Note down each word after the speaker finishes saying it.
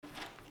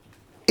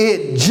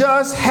it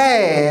just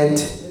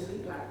had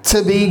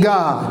to be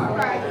God.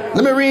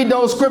 Let me read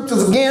those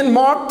scriptures again.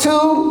 Mark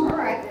 2,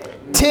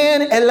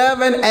 10,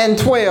 11, and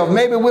 12.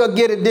 Maybe we'll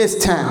get it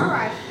this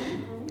time.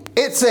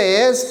 It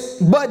says,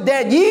 but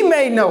that ye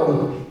may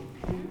know,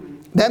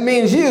 that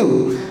means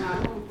you,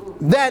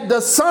 that the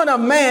Son of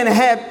Man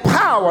had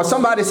power.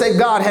 Somebody say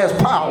God has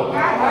power.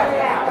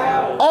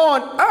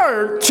 On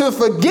earth to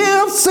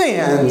forgive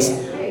sins.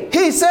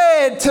 He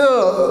said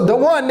to the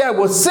one that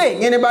was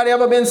sick. Anybody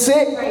ever been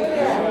sick?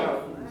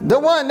 The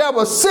one that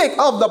was sick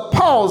of the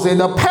palsy,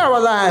 the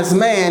paralyzed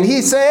man.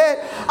 He said,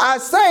 I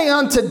say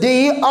unto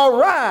thee,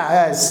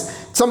 arise.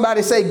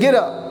 Somebody say, get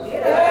up.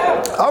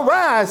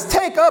 Arise,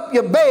 take up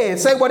your bed.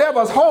 Say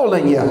whatever's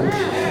holding you.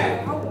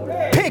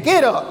 Pick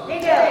it up.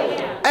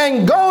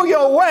 And go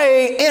your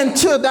way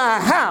into thy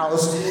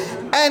house.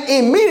 And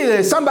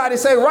immediately, somebody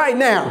say right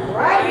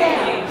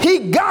now.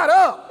 He got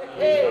up.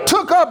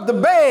 Took up the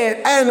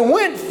bed and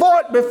went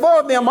forth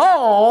before them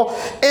all,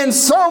 in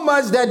so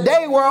much that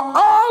they were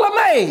all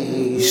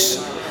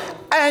amazed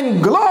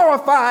and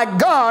glorified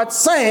God,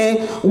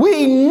 saying,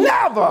 we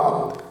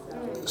never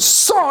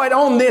saw it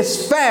on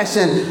this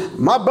fashion.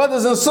 My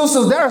brothers and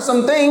sisters, there are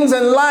some things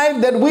in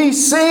life that we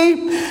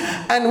see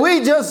and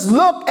we just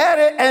look at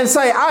it and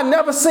say, I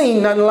never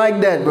seen nothing like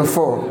that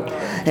before.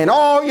 In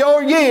all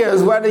your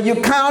years, whether you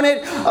count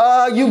it,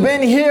 you've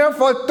been here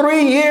for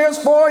 3 years,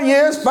 4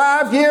 years,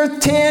 5 years,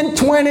 10,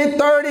 20,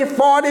 30,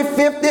 40,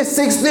 50,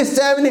 60,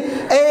 70,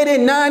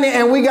 80, 90,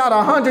 and we got a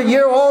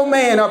 100-year-old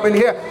man up in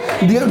here.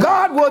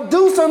 God will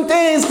do some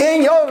things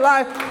in your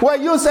life where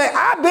you say,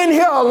 I've been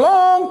here a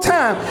long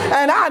time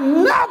and I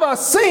never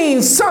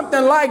seen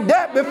something like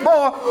that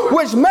before,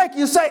 which make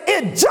you say,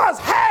 it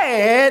just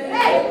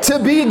had to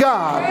be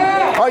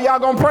God. Are y'all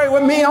going to pray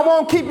with me? I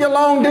won't keep you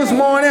long this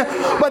morning,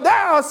 but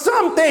there are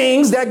some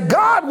things that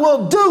God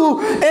will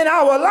do in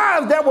our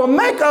lives that will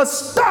make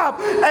us stop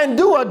and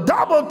do a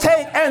double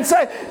take and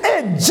say,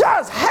 it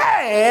just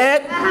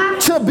had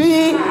to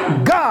be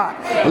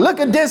God. Look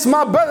at this,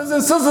 my brothers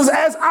and sisters,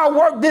 as I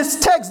work this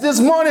text this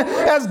morning,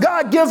 as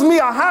God gives me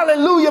a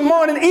hallelujah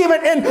morning,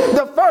 even in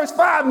the first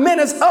 5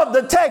 minutes of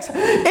the text,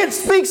 it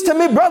speaks to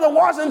me, Brother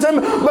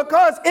Washington,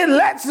 because it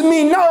lets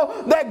me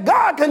know that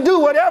God can do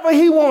whatever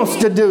he wants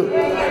to do.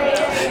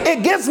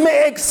 It gets me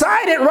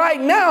excited right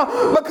now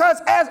because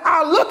as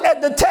I look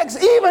at the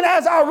text, even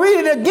as I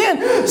read it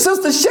again,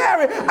 Sister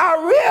Sherry, I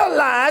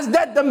realized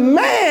that the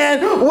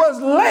man was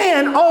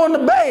laying on the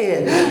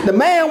bed. The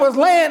man was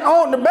laying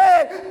on the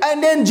bed,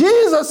 and then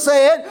Jesus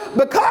said,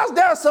 because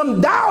there are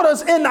some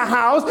doubters in the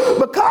house,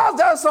 because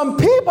there are some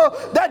people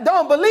that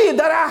don't believe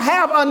that I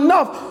have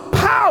enough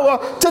power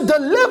to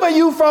deliver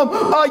you from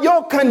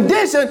your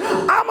condition,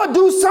 I'm going to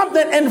do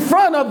something in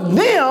front of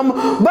them,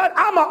 but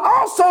I'm going to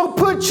also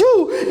put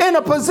you in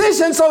a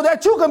position so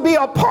that you can be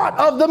a part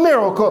of the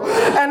miracle.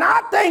 And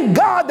I thank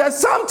God that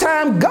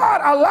sometimes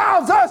God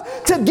allows us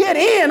to get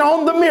in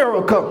on the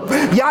miracle.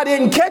 Y'all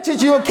didn't catch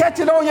it, you'll catch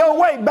it on your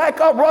way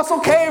back up Russell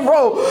Cave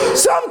Road.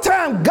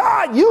 Sometimes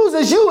God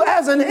uses you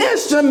as an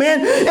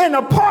instrument in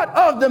a part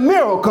of the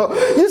miracle.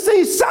 You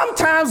see,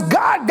 sometimes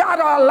God got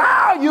to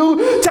allow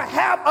you to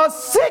have a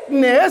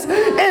sickness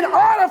in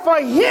order for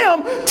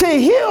him to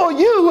heal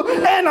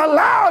you and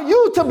allow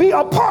you to be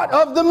a part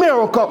of the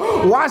miracle.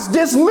 Watch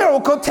this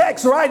miracle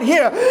text right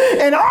here.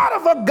 In order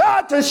for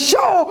God to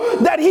show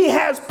that he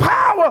has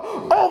power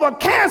over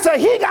cancer,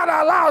 he got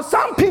to allow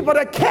some people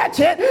to catch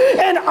it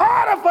in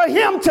order for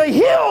him to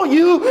heal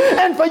you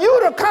and for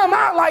you to come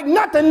out like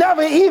nothing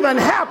never even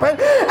happened.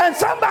 And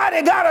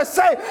somebody got to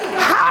say,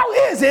 how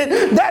is it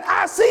that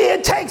I see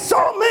it take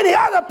so many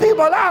other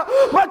people out,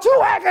 but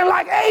you acting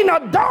like ain't a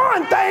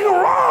darn thing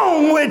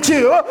wrong with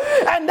you?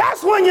 And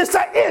that's when you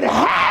say it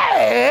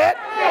had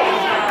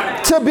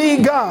to be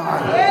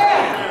God.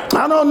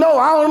 I don't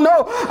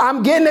know.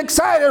 I'm getting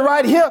excited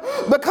right here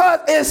because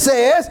it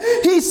says,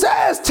 he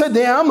says to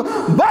them,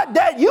 but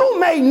that you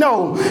may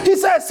know. He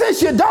says,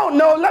 since you don't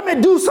know, let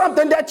me do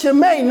something that you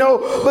may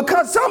know,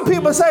 because some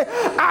people say,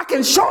 I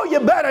can show you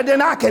better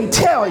than I can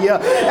tell you.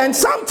 And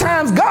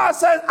sometimes God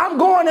says, I'm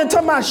going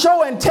into my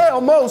show and tell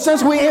mode.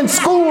 Since we're in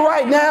school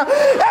right now,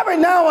 every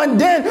now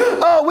and then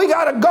we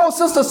got to go,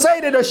 Sister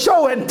Sadie, to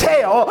show and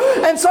tell.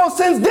 And so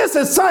since this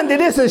is Sunday,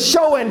 this is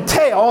show and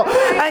tell.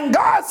 And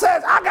God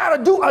says, I got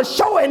to do a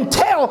show and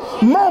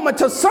tell moment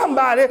to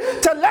somebody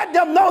to let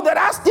them know that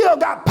I still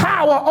got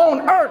power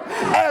on earth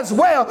as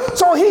well.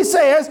 So he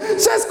says,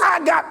 since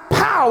I got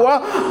power,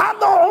 I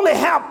don't only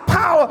have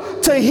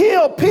power to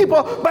heal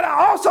people, but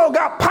I also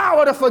got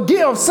power to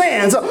forgive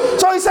sins.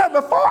 So he said,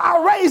 before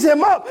I raise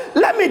him up,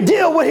 let me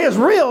deal with his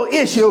real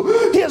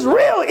issue. His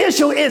real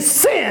issue is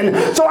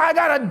sin. So I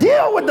got to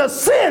deal with the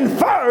sin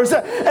first.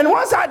 And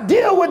once I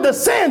deal with the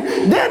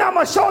sin, then I'm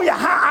going to show you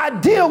how I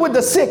deal with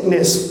the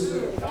sickness.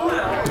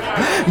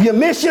 You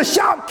miss your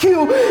shout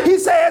cue. He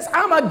says,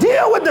 I'm going to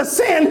deal with the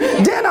sin,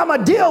 then I'm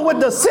going to deal with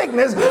the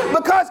sickness.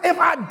 Because if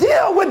I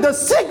deal with the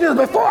sickness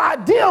before I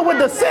deal with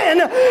the sin,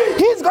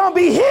 he's going to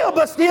be healed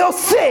but still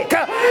sick.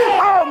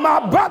 Oh,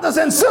 my brothers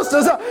and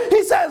sisters,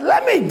 he says,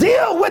 let me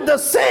deal with the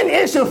sin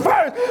issue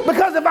first.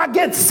 Because if I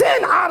get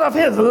sin out of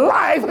his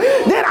life,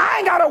 then I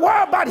ain't got to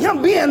worry about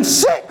him being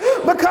sick,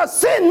 because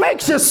sin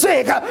makes you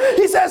sick.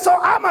 He says, so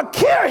I'm going to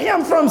cure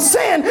him from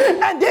sin,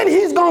 and then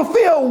he's going to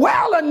feel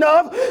well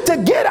enough to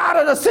get out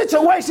of the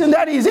situation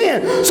that he's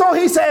in. So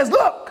he says,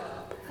 look,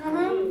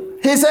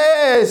 he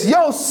says,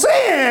 your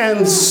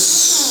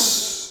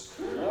sins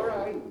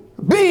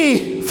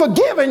be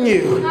forgiven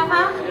you.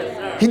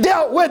 He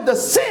dealt with the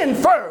sin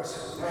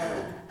first,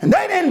 and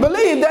they didn't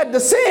believe that the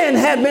sin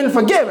had been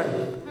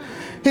forgiven.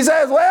 He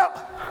says,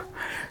 well,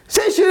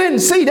 since you didn't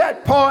see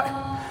that part,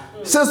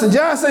 Sister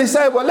Johnson, he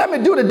said, well, let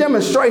me do the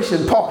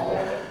demonstration part,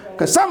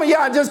 because some of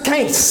y'all just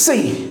can't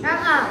see.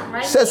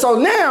 He said, so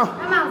now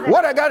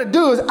what I got to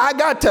do is I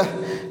got to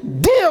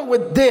deal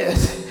with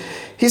this.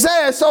 He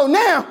says, so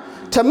now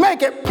to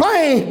make it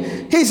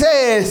plain, he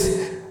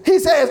says,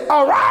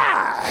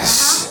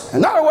 arise.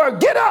 In other words,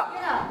 get up.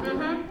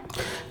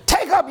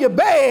 Take up your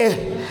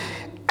bed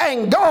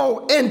and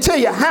go into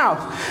your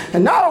house.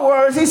 In other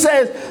words, he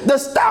says, the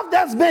stuff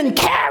that's been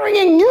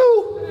carrying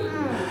you,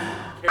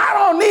 I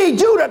don't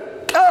need you to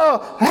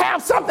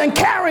have something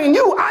carrying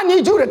you. I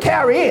need you to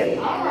carry it.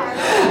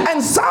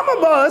 And some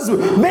of us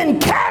been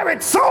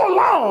carried so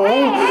long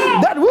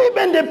that we've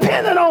been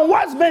dependent on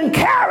what's been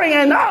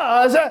carrying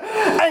us,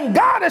 and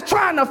God is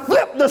trying to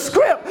flip the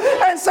script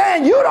and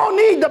saying, you don't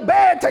need the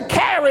bed to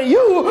carry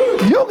you.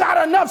 You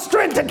got enough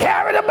strength to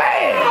carry the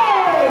bed.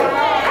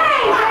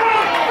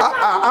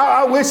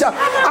 I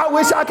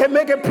wish I could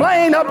make it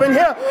plain up in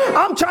here.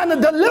 I'm trying to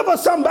deliver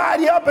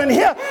somebody up in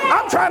here.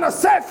 I'm trying to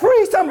set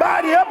free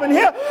somebody up in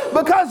here,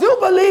 because you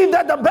believe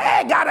that the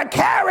bag got to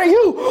carry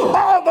you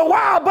all the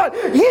while. But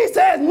he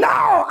says, no,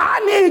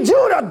 I need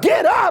you to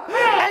get up,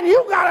 and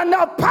you got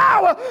enough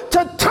power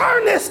to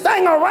turn this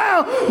thing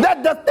around,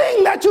 that the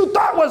thing that you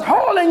thought was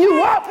holding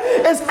you up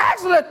is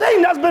actually the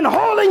thing that's been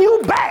holding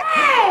you back.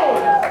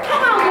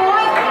 Come on,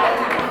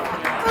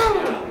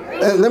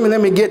 boy.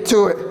 Let me get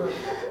to it.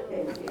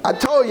 I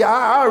told you,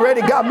 I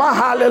already got my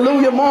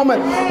hallelujah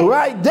moment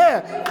right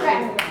there.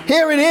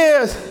 Here it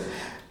is.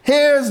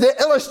 Here's the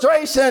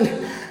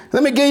illustration.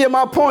 Let me give you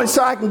my point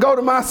so I can go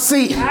to my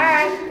seat.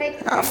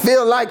 I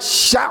feel like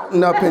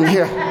shouting up in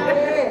here.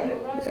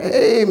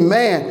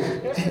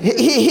 Amen.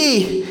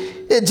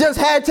 It just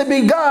had to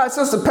be God,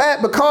 Sister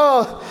Pat,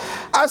 because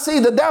I see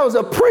that was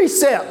a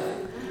precept.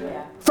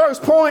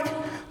 First point,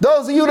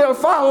 those of you that are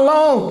following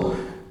along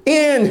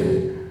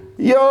in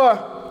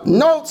your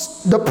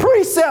notes, the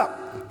precept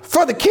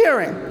for the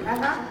curing.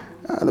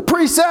 The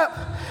precept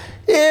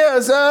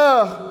is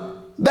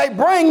they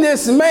bring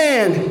this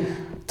man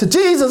to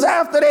Jesus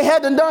after they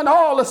had done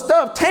all the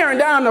stuff, tearing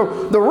down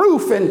the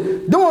roof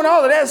and doing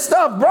all of that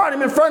stuff, brought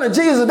him in front of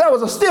Jesus. That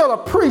was still a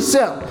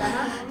precept.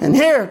 And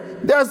here,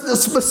 there's the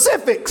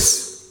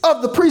specifics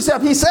of the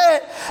precept. He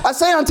said, I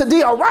say unto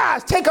thee,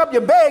 arise, take up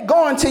your bed,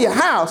 go into your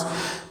house.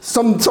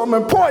 Some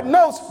important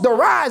notes, the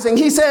rising.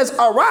 He says,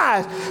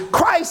 arise.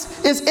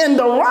 Christ is in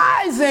the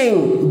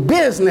rising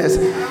business.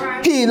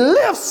 He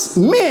lifts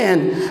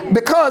men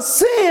because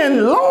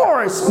sin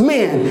lowers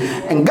men.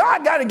 And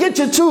God got to get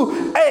you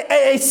to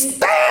a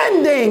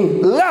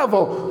standing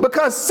level,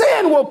 because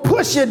sin will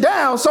push you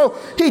down. So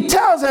he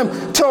tells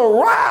him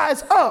to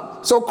rise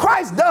up. So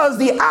Christ does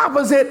the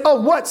opposite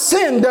of what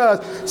sin does.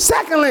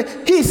 Secondly,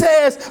 he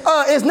says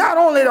it's not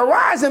only the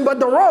rising but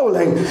the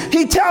rolling.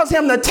 He tells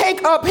him to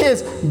take up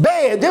his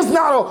bed.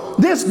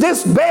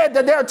 This bed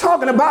that they're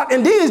talking about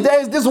in these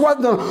days, this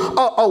wasn't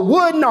a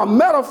wooden or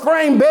metal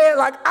frame bed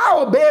like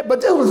our bed,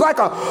 but this was like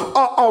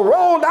a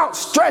rolled out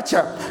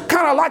stretcher,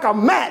 kind of like a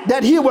mat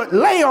that he would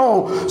lay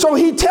on. So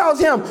he tells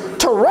him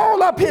to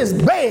roll up his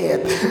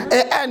bed.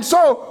 And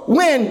so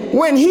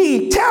when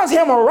he tells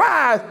him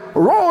arise,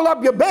 roll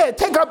up your bed,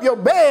 take up your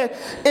bed,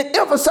 it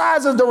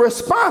emphasizes the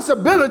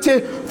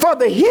responsibility for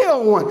the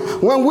healed one.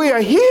 When we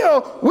are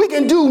healed, we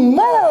can do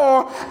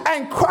more,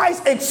 and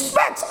Christ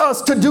expects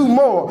us to do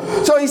more.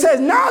 So he says,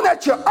 now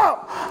that you're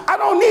up, I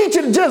don't need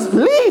you to just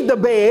leave the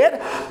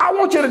bed. I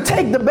want you to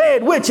take the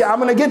bed with you. I'm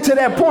going to get to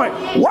that point.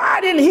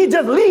 Why didn't he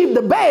just leave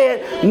the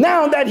bed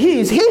now that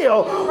he's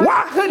healed?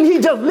 Why couldn't he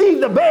just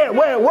leave the bed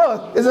where it was?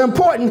 It's an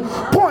important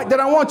point that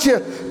I want you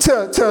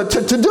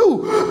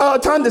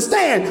to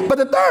understand. But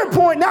the third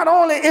point, not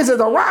only is it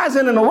the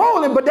rising and the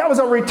rolling, but there was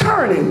a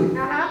returning.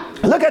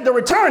 Look at the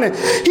returning.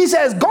 He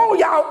says, go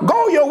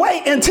your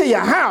way into your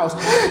house.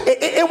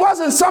 It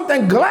wasn't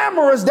something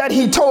glamorous that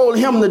he told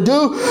him to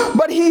do,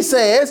 but he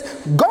says,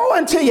 go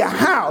into your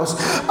house.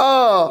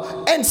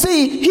 And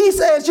see, he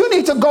says, you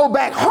need to go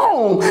back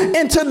home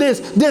into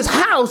this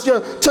house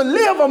to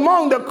live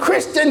among the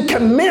Christian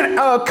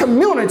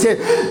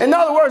community. In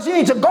other words, you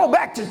need to go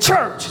back to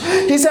church.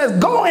 He says,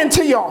 go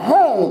into your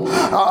home.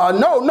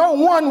 No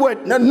one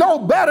would know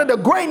better the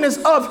greatness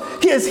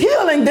of his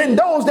healing than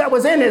those that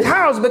was in his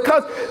house, because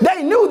because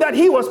they knew that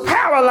he was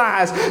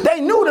paralyzed. They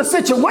knew the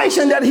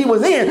situation that he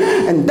was in.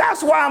 And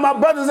that's why, my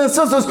brothers and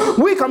sisters,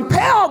 we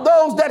compel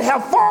those that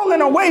have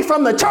fallen away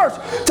from the church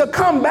to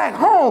come back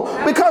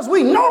home, because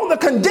we know the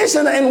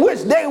condition in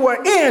which they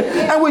were in,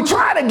 and we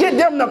try to get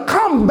them to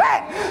come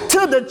back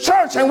to the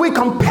church, and we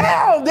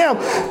compel them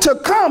to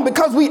come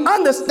because we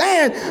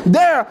understand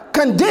their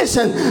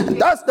condition.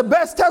 That's the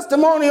best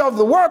testimony of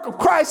the work of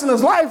Christ in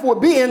his life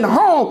would be in the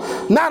home,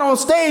 not on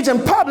stage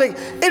in public.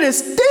 It is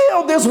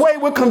still this way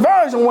with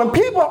conversion. When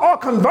people are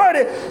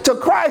converted to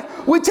Christ,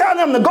 we tell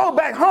them to go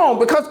back home,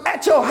 because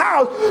at your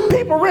house,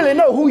 people really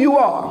know who you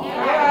are.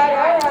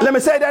 Let me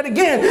say that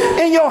again.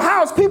 In your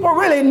house, people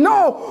really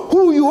know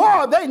who you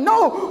are. They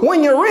know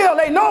when you're real.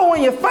 They know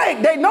when you're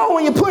fake. They know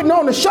when you're putting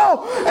on the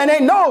show, and they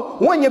know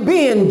when you're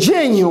being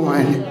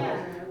genuine.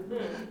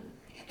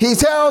 He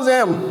tells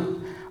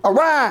them,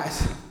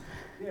 arise,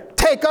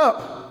 take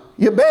up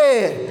your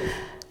bed,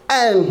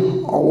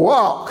 and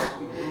walk.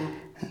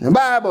 The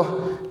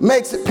Bible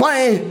makes it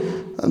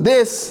plain.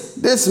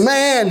 This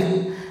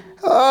man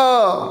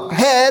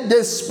had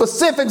the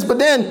specifics, but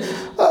then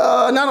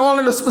not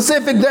only the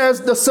specific, there's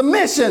the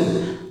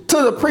submission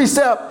to the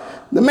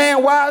precept. The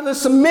man wisely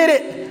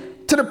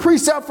submitted to the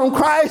precept from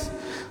Christ.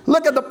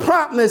 Look at the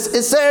promptness.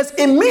 It says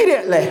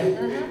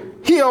immediately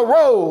he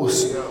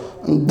arose.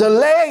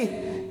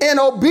 Delay in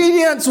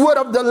obedience would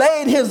have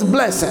delayed his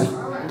blessing.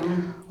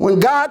 When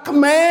God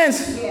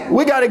commands,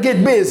 we got to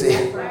get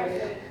busy.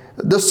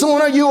 The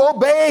sooner you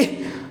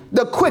obey,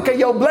 the quicker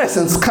your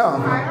blessings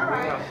come.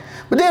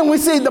 But then we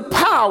see the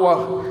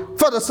power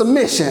for the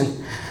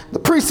submission. The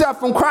precept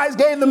from Christ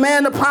gave the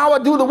man the power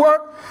to do the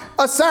work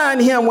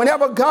assigned him.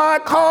 Whenever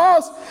God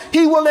calls,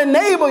 he will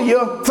enable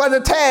you for the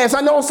task.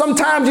 I know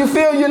sometimes you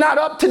feel you're not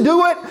up to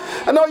do it.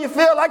 I know you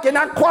feel like you're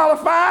not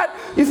qualified.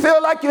 You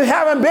feel like you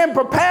haven't been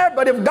prepared.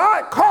 But if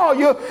God calls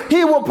you,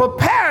 he will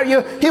prepare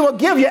you. He will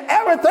give you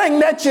everything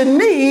that you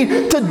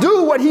need to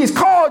do what he's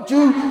called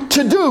you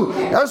to do.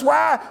 That's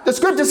why the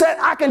scripture said,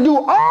 I can do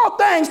all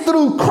things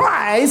through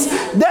Christ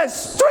that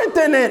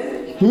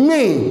strengtheneth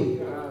me.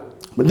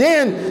 But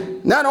then,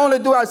 not only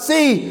do I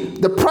see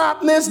the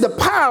promptness, the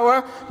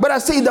power, but I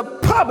see the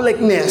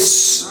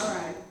publicness.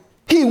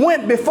 He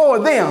went before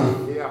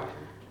them.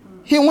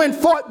 He went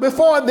forth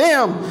before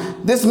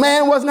them. This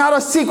man was not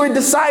a secret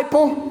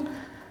disciple.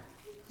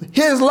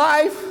 His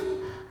life,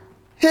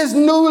 his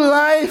new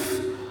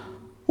life,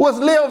 was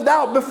lived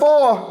out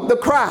before the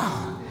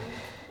crowd.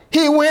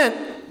 He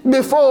went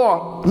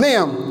before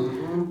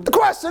them. The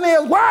question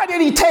is, why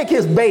did he take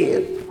his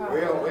bed?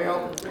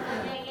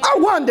 I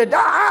wondered,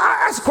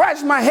 I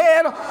scratched my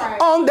head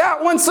on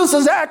that one,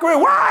 Sister Zachary.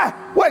 Why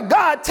would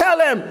God tell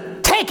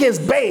him, take his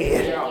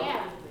bed?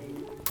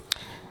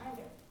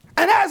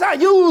 And as I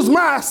use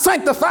my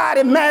sanctified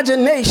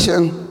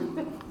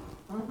imagination,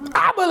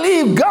 I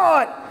believe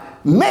God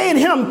made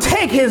him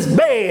take his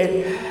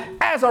bed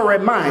as a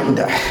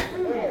reminder.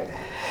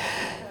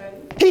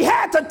 He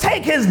had to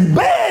take his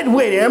bed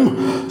with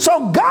him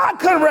so God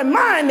could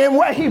remind him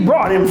where he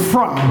brought him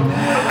from.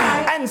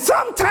 And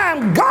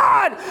sometimes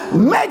God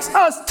makes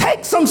us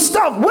take some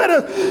stuff with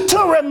us to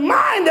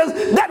remind us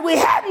that we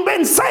hadn't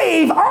been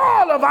saved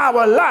all of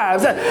our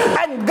lives.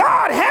 And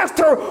God has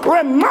to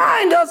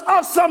remind us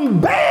of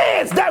some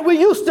beds that we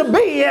used to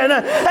be in.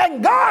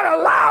 And God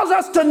allows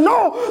us to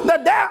know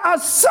that there are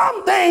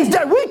some things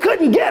that we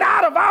couldn't get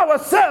out of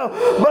ourselves.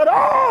 But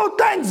all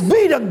thanks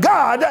be to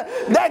God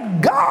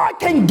that God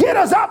can get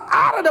us up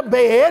out of the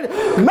bed,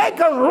 make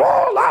us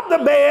roll up the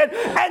bed,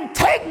 and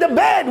take the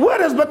bed with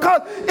us,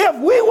 because if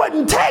we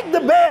wouldn't take the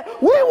bed,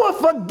 we would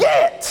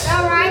forget.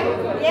 All right.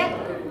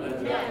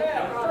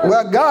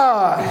 Where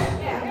God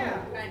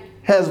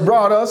has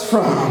brought us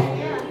from.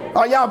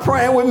 Are y'all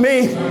praying with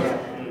me?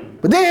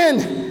 But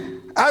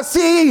then I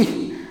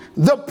see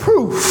the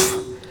proof.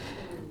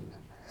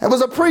 It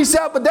was a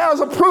precept, but there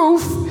was a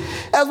proof.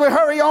 As we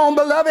hurry on,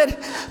 beloved,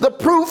 the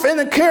proof in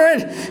the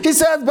current, he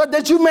says, but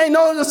that you may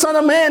know the Son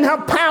of Man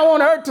have power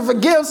on earth to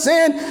forgive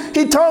sin.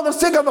 He told the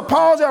sick of the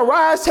palsy,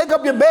 arise, take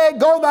up your bed,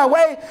 go thy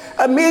way.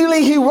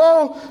 Immediately he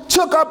rose,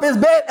 took up his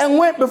bed, and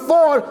went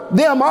before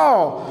them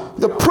all.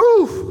 The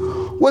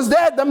proof was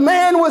that the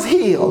man was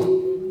healed.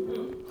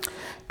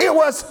 It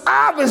was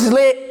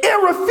obviously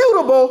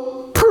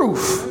irrefutable proof,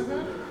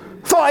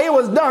 for it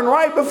was done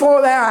right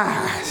before their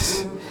eyes.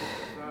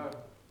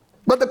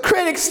 But the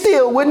critics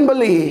still wouldn't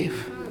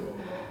believe.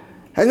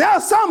 And now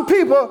some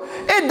people,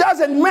 it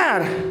doesn't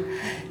matter.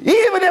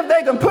 Even if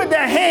they can put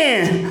their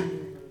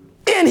hand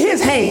in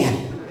his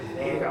hand,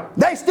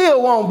 they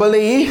still won't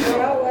believe.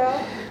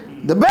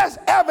 The best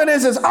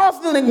evidence is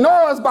often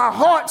ignored by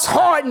hearts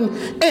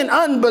hardened in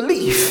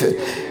unbelief.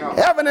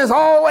 Evidence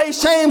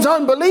always shames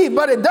unbelief,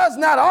 but it does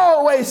not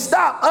always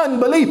stop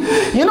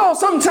unbelief. You know,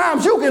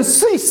 sometimes you can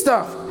see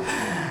stuff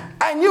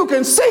and you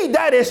can see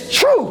that it's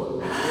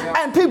true.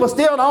 And people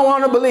still don't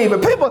want to believe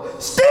it. People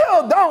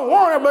still don't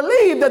want to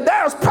believe that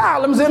there's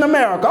problems in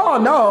America. Oh,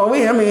 no,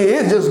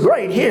 it's just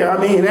great here.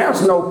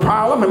 There's no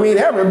problem.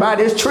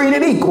 Everybody's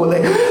treated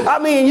equally.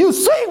 You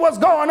see what's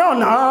going on.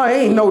 No,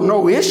 ain't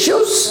no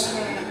issues.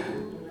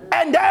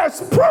 And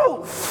there's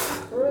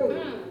proof.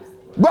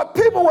 But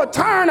people will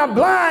turn a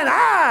blind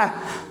eye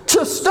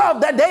to stuff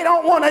that they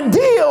don't want to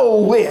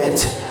deal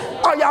with.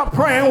 Are y'all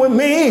praying with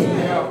me?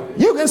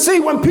 You can see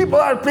when people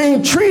are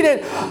being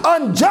treated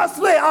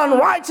unjustly,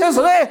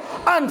 unrighteously,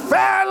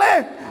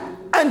 unfairly,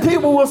 and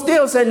people will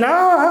still say, no,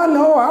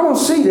 I don't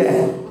see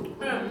that.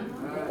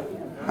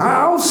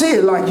 I don't see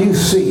it like you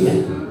see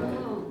it.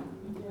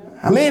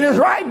 It's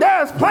right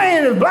there, it's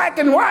plain, it's black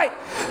and white.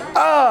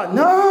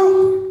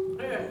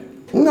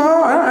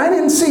 No, I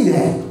didn't see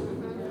that.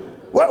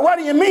 What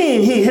do you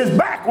mean? His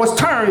back was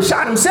turned,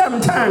 shot him 7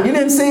 times. You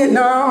didn't see it?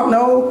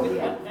 No.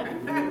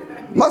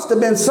 Must have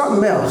been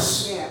something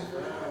else.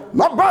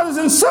 My brothers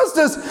and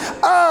sisters,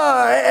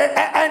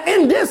 and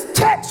in this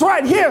text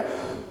right here,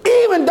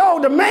 even though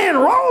the man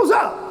rose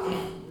up,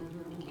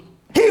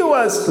 he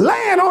was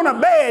laying on a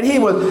bed. He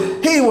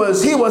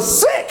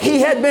was sick. He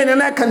had been in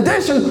that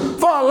condition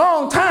for a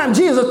long time.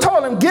 Jesus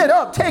told him, get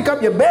up, take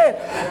up your bed,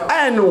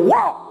 and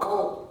walk.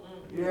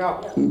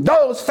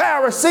 Those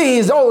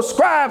Pharisees, those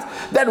scribes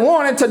that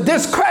wanted to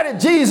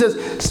discredit Jesus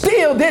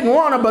still didn't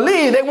want to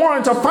believe. They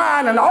wanted to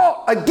find an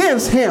alt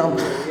against him.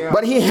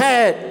 But he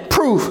had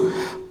proof.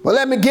 Well,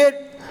 let me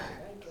get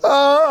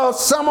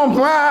some of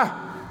my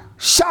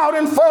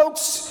shouting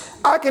folks.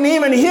 I can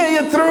even hear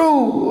you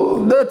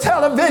through the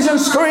television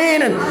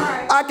screen, and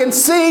I can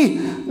see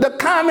the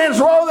comments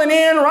rolling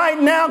in right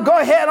now. Go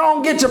ahead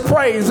on, get your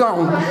praise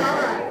on.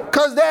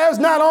 Because there's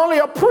not only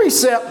a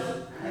precept,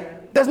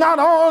 there's not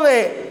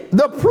only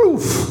the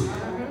proof,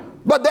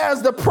 but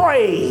there's the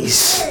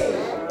praise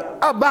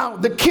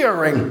about the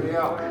curing.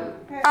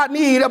 I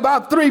need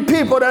about 3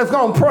 people that's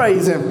going to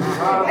praise him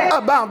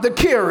about the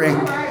curing.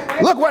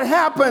 Look what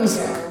happens.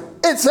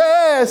 It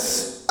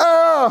says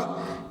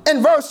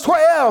in verse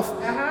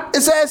 12,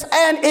 it says,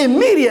 and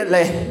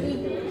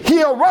immediately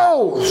he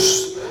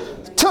arose,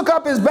 took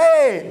up his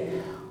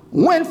bed,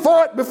 went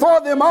forth before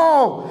them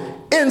all,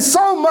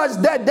 insomuch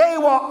that they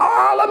were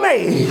all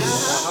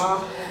amazed.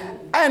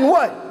 And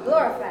what?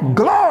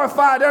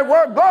 Glorified. That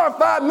word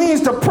glorified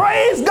means to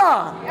praise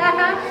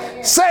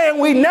God.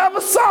 Saying we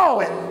never saw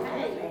it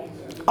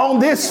on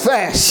this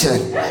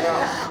fashion.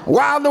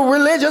 While the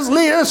religious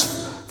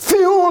leaders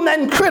fumed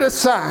and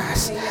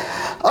criticized,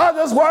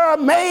 others were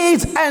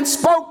amazed and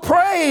spoke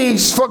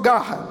praise for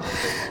God.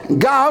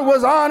 God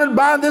was honored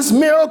by this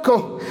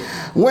miracle.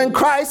 When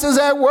Christ is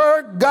at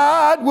work,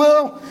 God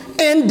will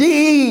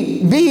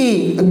indeed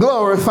be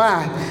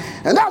glorified.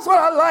 And that's what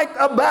I like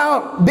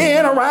about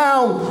being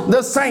around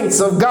the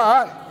saints of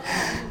God.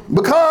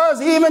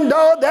 Because even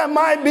though there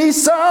might be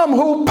some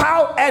who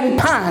pout and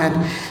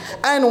pine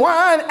and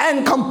whine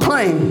and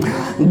complain,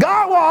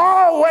 God will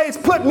always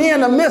put me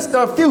in the midst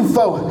of a few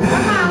folk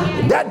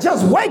that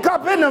just wake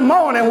up in the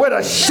morning with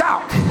a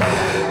shout,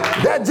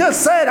 that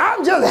just said,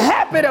 I'm just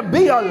happy to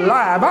be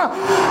alive.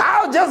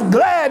 I'm just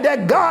glad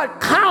that God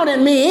counted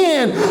me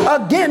in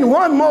again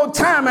one more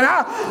time. And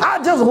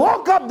I just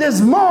woke up this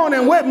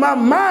morning with my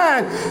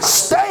mind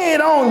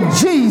stayed on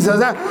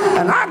Jesus.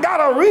 And I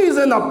got a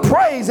reason to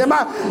praise him.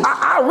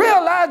 I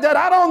realize that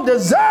I don't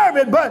deserve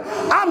it, but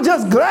I'm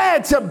just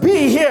glad to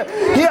be here.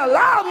 He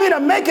allowed me to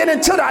make it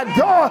into the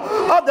door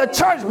of the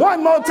church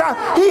one more time.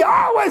 He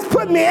always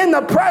put me in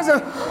the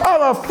presence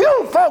of a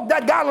few folk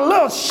that got a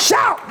little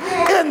shout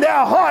in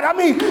their heart.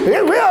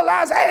 They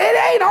realize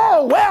it ain't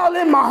all well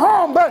in my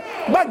home, but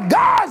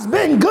God's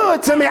been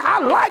good to me. I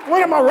like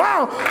when I'm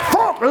around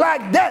folk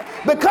like that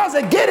because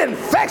it get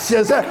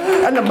infectious.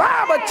 And the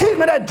Bible teaches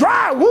me that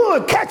dry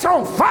wood catch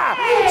on fire.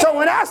 So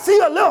when I see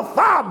a little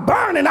fire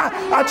burning,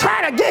 I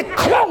try to get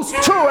close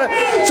to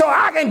it so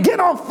I can get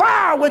on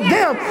fire with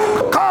them,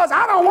 because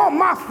I don't want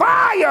my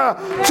fire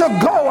to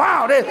go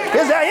out. Is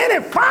there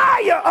any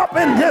fire up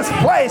in this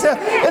place?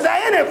 Is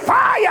there any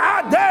fire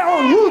out there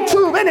on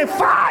YouTube? Any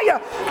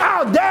fire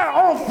out there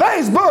on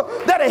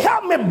Facebook that'll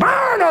help me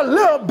burn a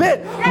little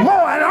bit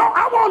more? And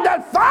I want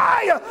that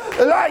fire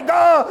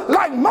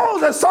like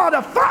Moses saw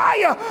the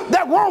fire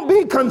that won't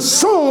be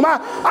consumed.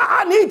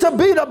 I need to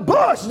be the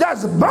bush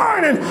that's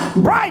burning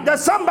bright, that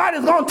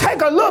somebody's going to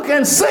take a look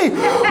and see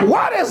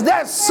what is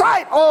that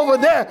sight over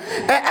there.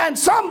 And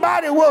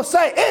somebody will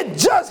say, it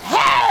just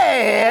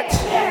had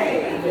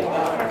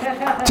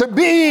to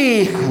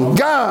be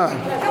God.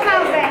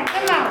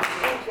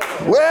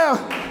 Well,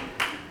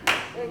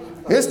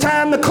 it's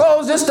time to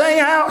close this thing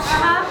out.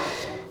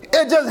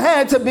 It just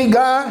had to be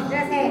God.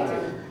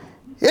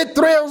 It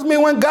thrills me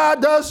when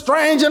God does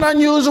strange and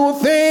unusual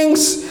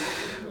things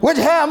which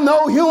have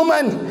no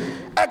human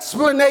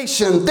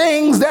explanation,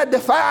 things that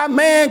defy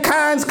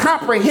mankind's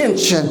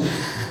comprehension,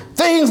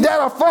 things that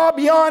are far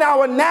beyond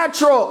our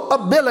natural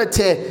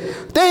ability,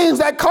 things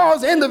that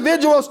cause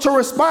individuals to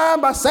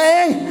respond by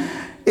saying,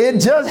 it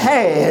just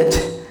had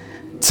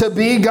to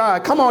be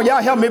God. Come on,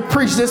 y'all help me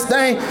preach this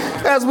thing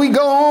as we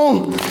go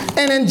on.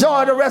 and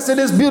enjoy the rest of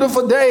this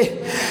beautiful day.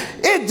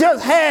 It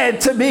just had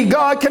to be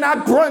God. Can I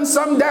run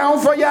something down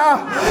for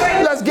y'all?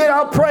 Let's get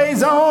our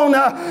praise on.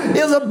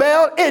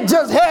 Isabel, it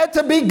just had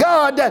to be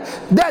God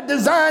that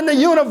designed the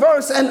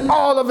universe and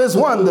all of its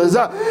wonders.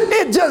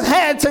 It just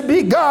had to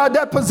be God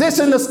that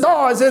positioned the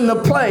stars in the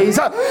place.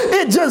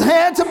 It just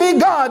had to be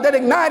God that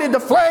ignited the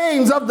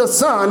flames of the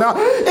sun.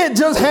 It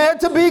just had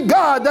to be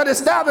God that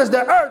established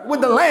the earth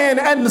with the land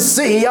and the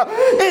sea.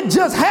 It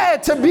just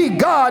had to be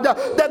God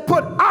that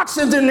put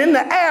oxygen in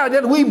the air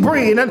that we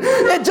breathe. And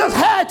it just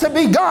had to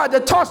be God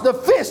that taught the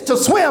fish to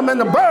swim and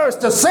the birds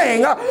to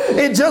sing.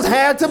 It just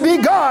had to be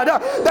God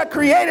that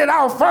created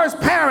our first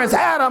parents,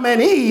 Adam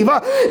and Eve.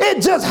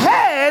 It just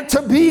had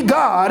to be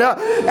God.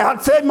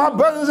 I'd say, my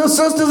brothers and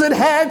sisters, it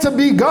had to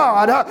be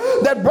God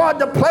that brought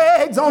the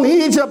plagues on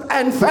Egypt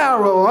and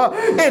Pharaoh.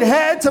 It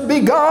had to be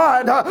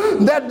God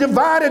that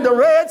divided the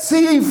Red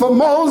Sea for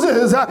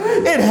Moses.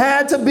 It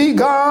had to be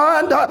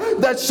God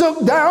that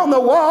shook down the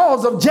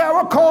walls of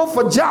Jericho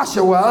for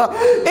Joshua.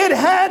 It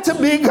had to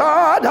be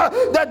God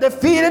that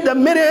defeated the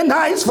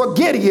Midianites for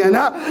Gideon.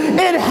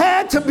 It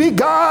had to be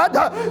God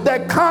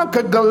that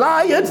conquered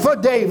Goliath for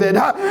David.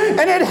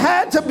 And it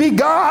had to be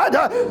God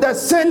that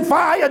sent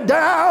fire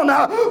down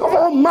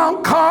on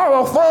Mount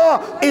Carmel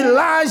for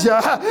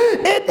Elijah.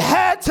 It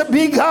had to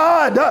be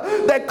God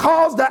that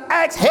caused the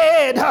axe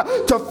head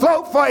to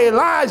float for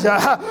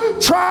Elijah.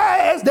 Try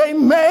as they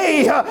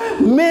may,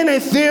 many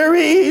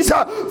theories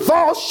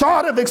fall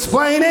short of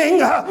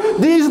explaining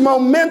these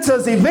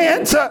momentous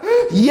events.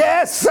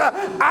 Yes,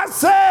 I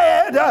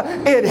said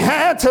it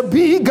had to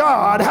be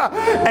God.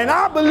 And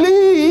I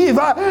believe,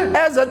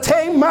 as I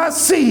take my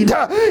seat,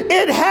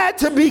 it had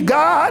to be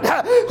God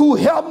who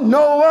helped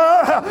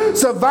Noah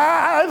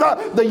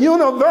survive the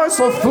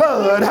universal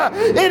flood.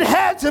 It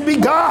had to be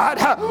God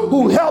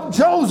who helped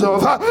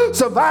Joseph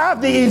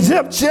survive the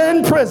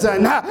Egyptian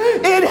prison.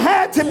 It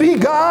had to be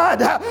God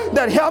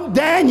that helped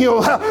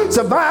Daniel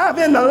survive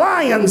in the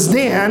lion's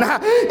den.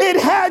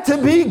 It had to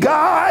be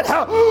God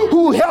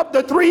who helped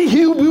the 3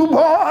 Hebrew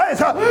boys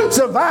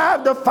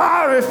survive the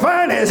fiery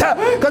furnace.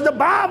 Because the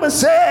Bible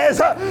says,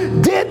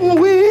 didn't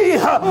we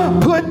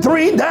put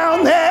 3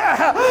 down there?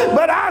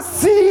 But I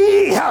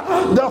see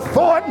the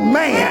 4th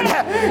man.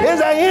 Is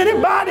there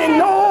anybody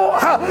know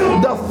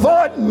the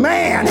 4th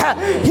man?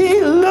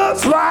 He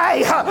looks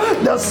like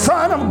the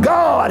Son of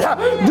God.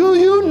 Do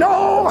you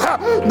know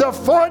the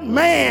 4th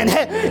man?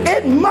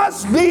 It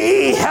must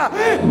be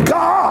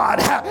God.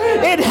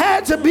 It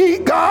had to be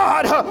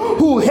God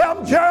who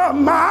helped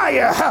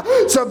Jeremiah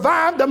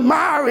survive the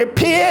miry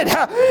pit.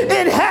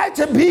 It had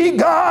to be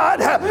God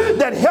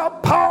that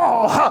helped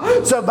Paul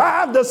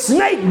survive the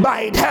snake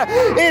bite.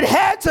 It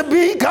had to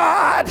be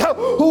God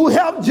who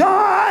helped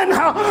John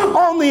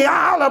on the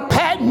Isle of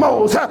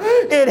Patmos.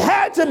 It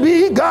had to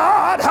be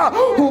God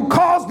who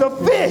caused the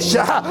fish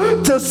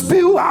to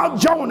spew out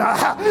Jonah.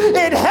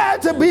 It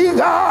had to be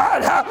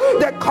God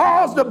that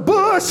caused the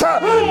bush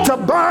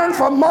to burn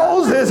for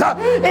Moses.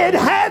 It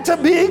had to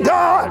be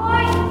God.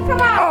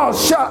 Oh,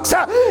 shucks.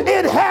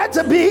 It had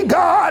to be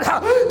God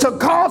to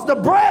cause the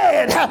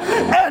bread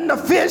and the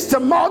fish to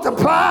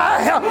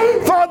multiply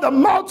for the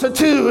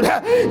multitude.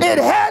 It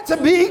had to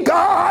be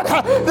God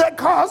that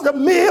caused the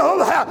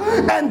mill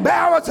and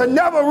barrel to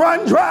never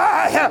run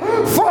dry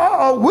for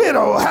a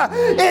widow.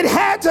 It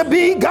had to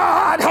be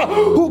God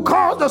who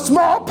caused a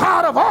small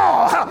pot of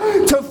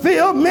oil to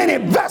fill many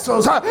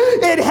vessels.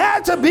 It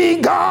had to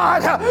be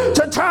God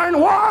to turn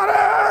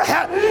water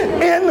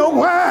into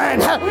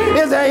wine.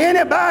 Is there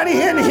anybody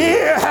in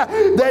here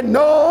that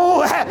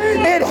knows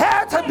it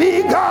had to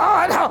be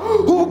God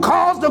who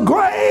caused the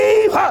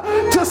grave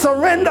to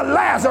surrender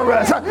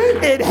Lazarus?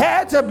 It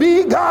had to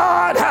be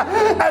God.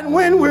 And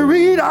when we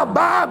read our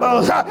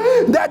Bibles,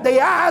 that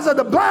the eyes of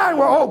the blind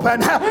were open,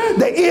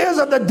 the ears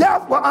of the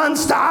deaf were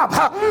unstopped,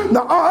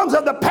 the arms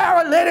of the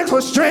paralytics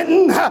were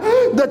strengthened,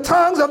 the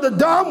tongues of the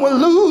dumb were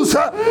loose,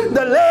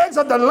 the legs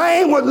of the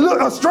lame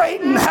were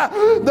straightened,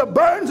 the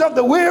burdens of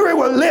the weary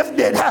were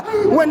lifted,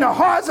 when the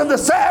hearts of the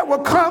sad were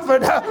comforted,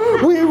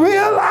 we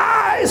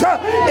realize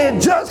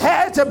it just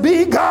had to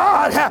be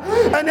God.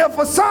 And if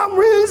for some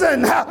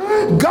reason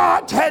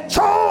God had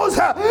chose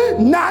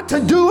not to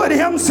do it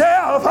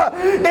himself,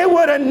 it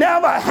would have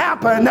never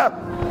happened.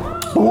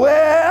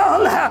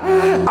 Well,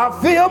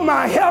 I feel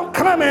my help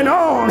coming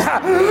on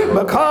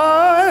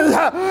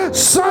because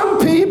some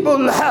people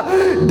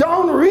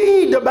don't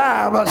read the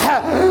Bible,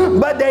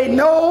 but they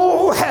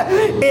know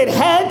it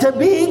had to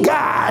be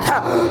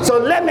God. So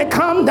let me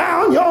come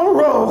down your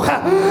road.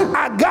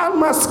 I got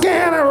my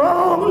scanner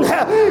on.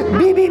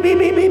 Beep, beep, beep,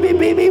 beep, beep, beep,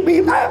 beep, beep,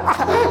 beep.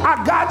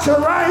 I got you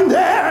right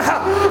there.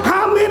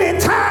 How many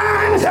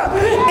times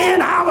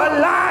in our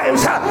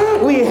lives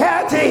we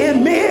had to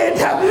admit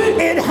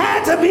it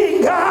had to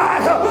be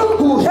God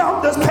who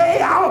helped us pay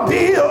our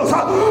bills,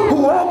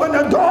 who opened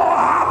the door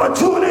of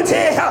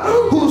opportunity,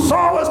 who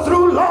saw us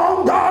through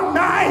long dark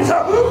nights,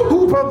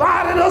 who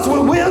provided us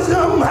with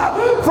wisdom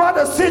for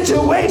the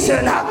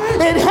situation.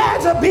 It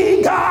had to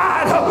be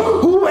God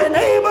who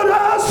enabled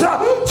us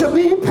to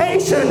be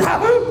patient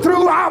through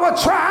our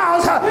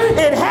trials,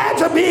 it had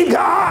to be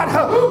God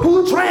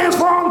who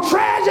transformed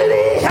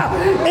tragedy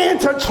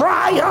into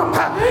triumph.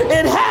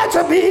 It had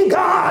to be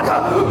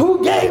God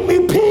who gave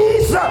me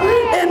peace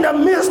in the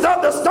midst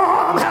of the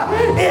storm.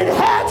 It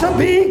had to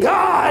be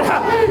God.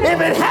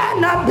 If it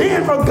had not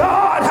been for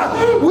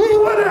God, we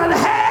wouldn't have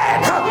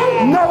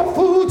had no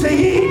food to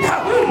eat,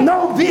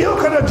 no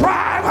vehicle to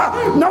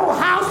drive, no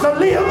house to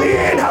live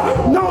in,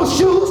 no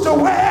shoes to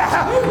wear,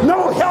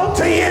 no health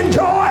to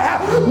enjoy,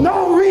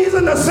 no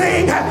reason to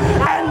sing,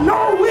 and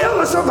no will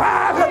to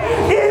survive.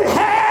 It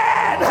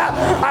had,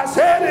 I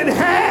said it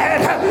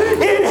had,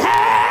 it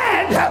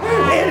had,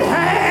 it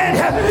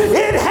had,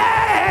 it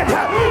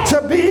had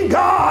to be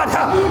God.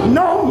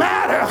 No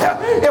matter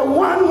if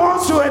one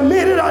wants to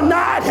admit it or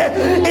not,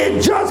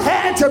 it just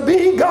had to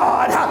be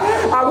God.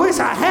 I wish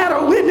I had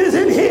a witness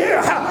in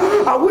here.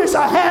 I wish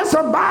I had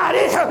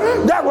somebody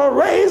that will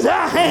raise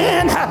their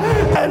hand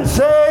and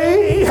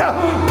say,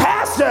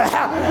 Pastor,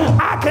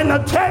 I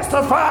can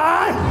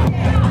testify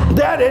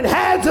that it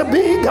had to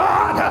be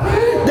God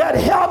that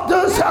helped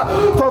us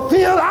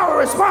fulfill our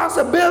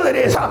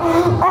responsibilities,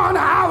 honor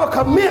our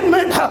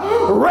commitment,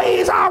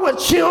 raise our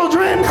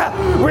children,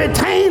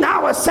 retain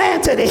our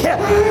sanity,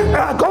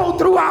 go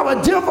through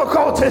our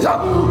difficulties,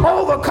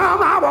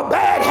 overcome our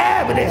bad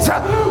habits,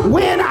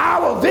 win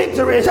our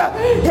victories.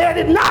 Had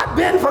it not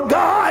been for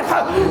God,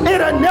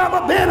 it had never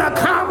been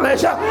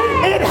accomplished.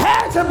 It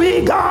had to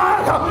be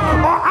God,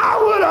 or I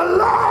would have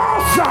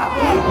lost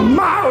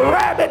my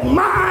rabbit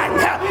mind.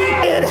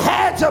 It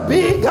had to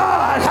be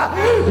God.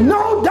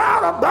 No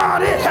doubt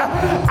about it.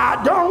 I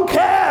don't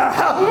care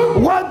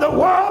what the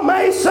world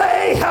may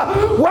say,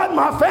 what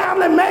my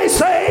family may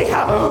say,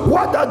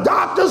 what the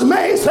doctors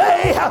may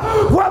say,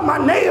 what my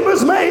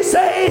neighbors may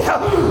say,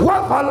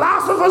 what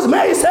philosophers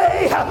may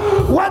say,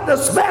 what the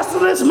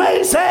specialists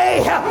may say,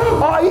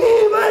 or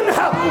even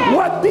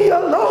what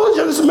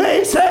theologians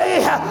may say.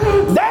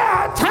 There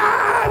are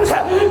times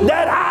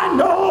that I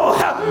know.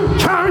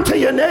 Turn to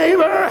your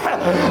neighbor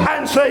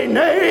and say,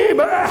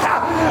 neighbor,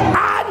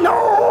 I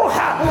know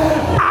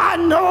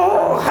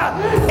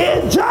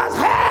it just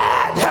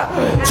had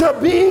to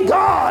be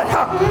God,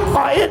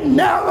 or it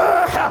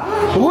never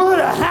would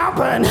have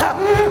happened.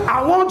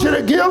 I want you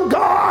to give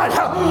God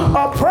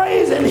a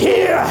praise in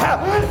here,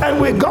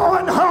 and we're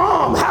going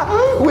home.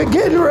 We're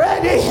getting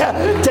ready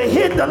to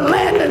hit the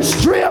landing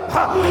strip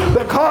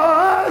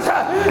because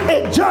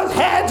it just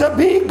had to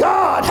be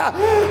God.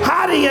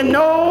 How do you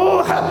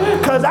know?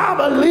 Because I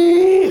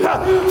believe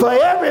for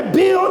every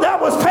bill that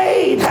was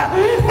paid,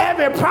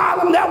 every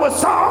problem that was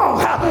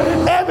solved,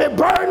 every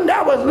burden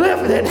that was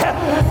lifted,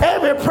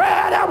 every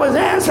prayer that was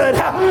answered,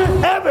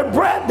 every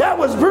breath that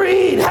was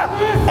breathed,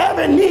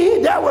 every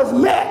need that was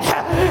met,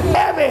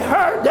 every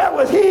hurt that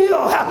was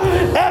healed,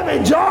 every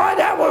joy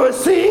that was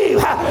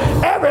received,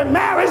 every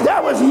marriage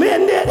that was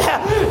mended,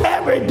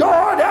 every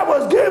door that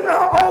was given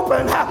or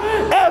opened,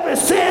 every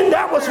sin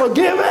that was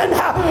forgiven,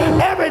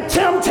 every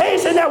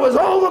temptation that was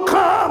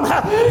overcome,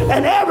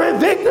 and every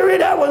victory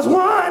that was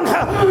won.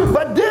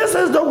 But this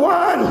is the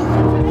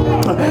one.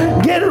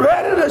 Get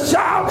ready to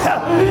shout.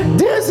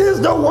 This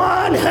is the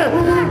one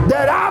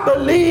that I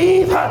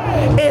believe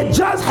it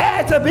just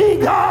had to be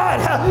God.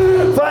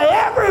 For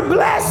every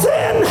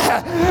blessing,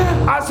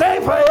 I say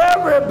for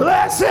every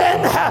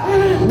blessing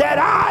that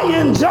I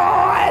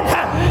enjoyed,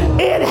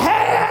 it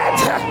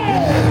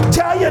had.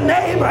 Tell your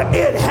neighbor,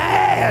 it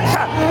had.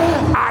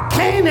 I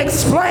can't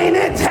explain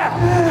it.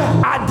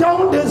 I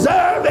don't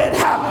deserve it.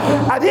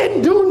 I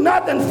didn't do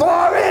nothing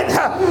for it.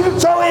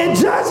 So it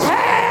just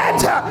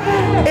had.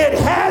 It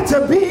had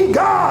to be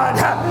God.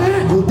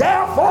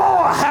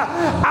 Therefore,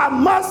 I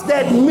must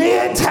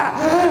admit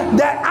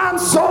that I'm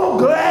so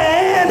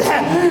glad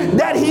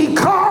that he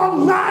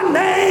called my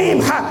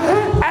name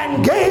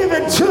and gave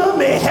it to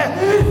me,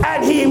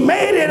 and he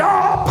made it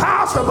all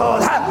possible.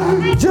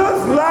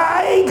 Just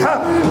like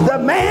the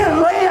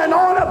man laying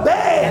on a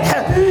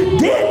bed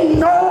didn't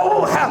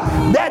know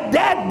that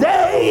that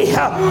day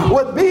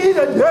would be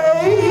the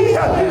day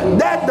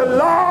that the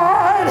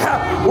Lord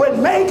would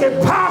make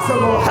it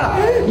possible.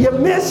 You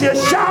miss your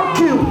shout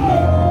cue.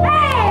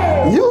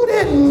 You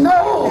didn't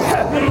know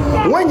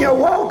when you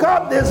woke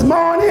up this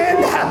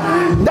morning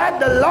that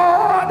the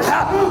Lord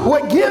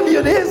would give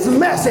you this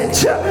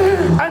message.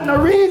 And the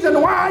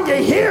reason why you're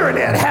hearing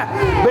it,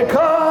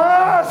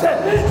 because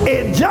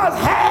it just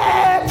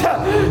had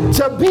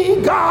to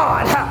be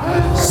God.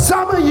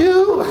 Some of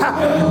you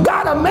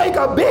got to make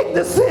a big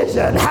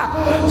decision.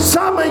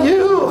 Some of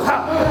you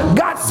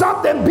got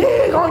something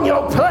big on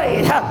your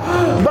plate.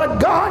 But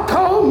God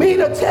told me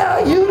to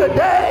tell you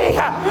today,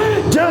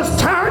 just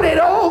turn it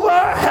over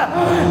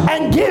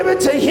and give it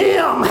to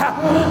him,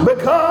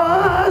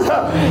 because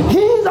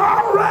he's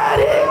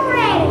already,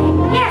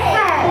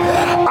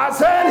 I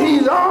said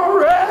he's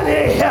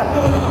already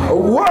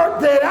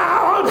worked it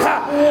out,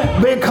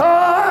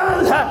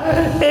 because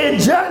it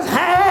just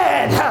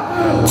had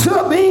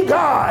to be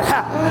God.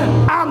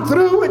 I'm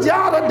through with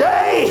y'all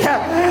today,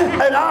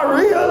 and I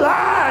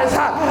realized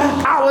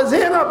I was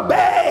in a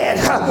bed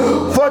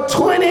for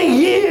 20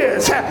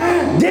 years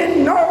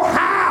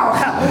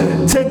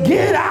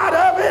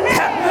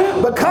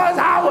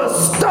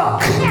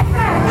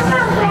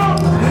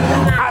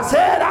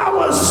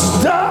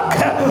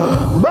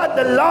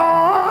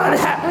Lord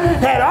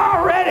had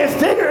already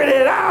figured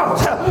it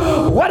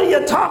out. What are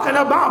you talking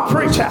about,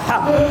 preacher?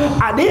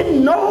 I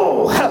didn't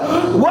know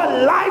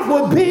what life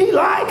would be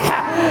like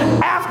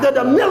after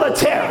the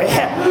military.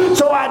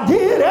 So I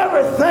did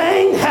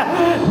everything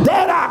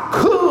that I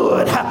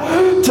could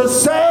to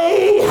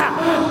say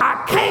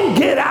I can't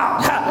get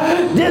out.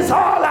 This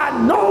all I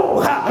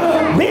know.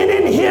 Been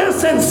in here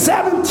since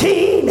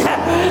 17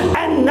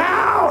 and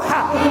now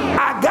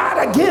I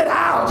gotta get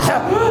out.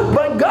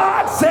 But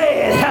God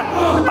said,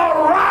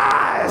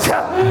 arise,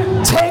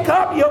 take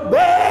up your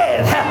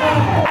bed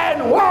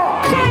and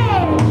walk.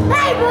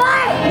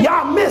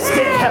 Y'all missed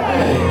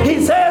it.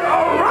 He said,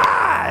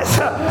 arise,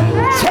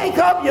 take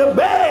up your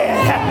bed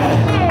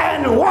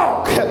and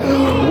walk.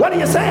 What are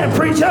you saying,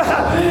 preacher?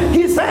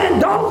 He's saying,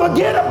 don't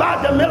forget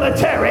about the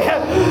military.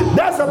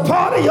 That's a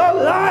part of your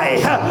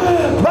life.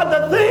 But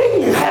the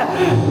thing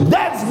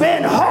that's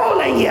been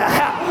holding you,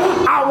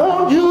 I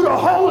want you to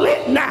hold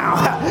it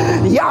now.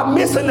 Y'all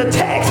missing the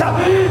text.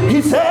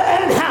 He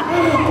said,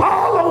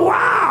 all the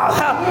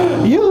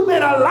while, you've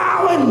been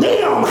allowing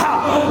them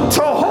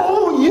to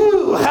hold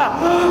you.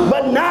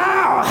 But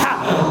now,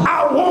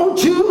 I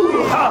want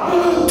you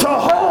to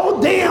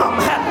hold them.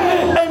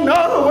 In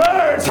other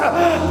words,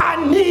 I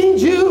need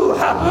you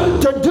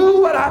to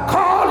do what I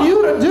call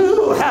you to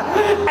do.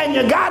 And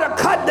you got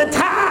to cut the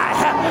tie.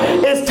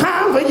 It's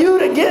time for you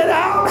to get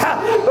out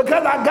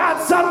because I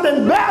got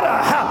something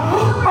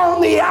better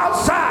on the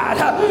outside.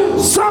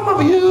 Some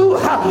of you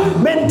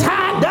been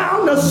tied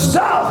down to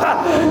stuff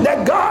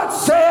that God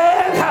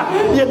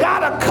said you got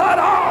to cut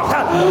off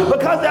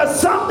because there's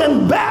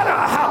something better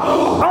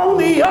on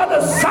the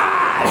other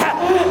side.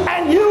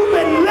 And you've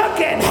been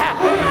looking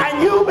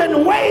and you've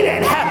been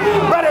waiting,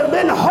 but it's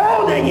been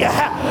holding you.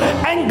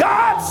 And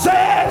God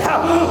said,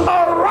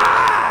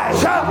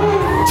 arise,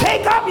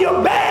 take up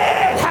your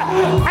bed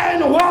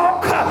and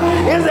walk.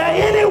 Is there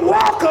any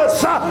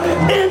walkers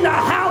in the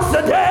house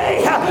today?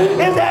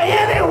 Is there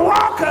any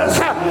walkers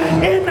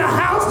in the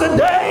house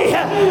today?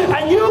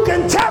 And you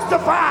can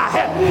testify,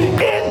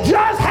 it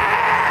just had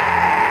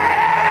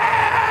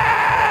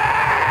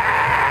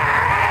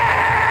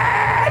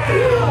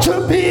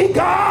to be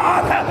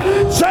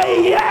God.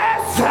 Say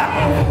yes,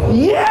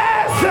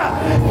 yes,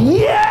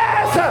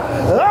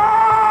 yes.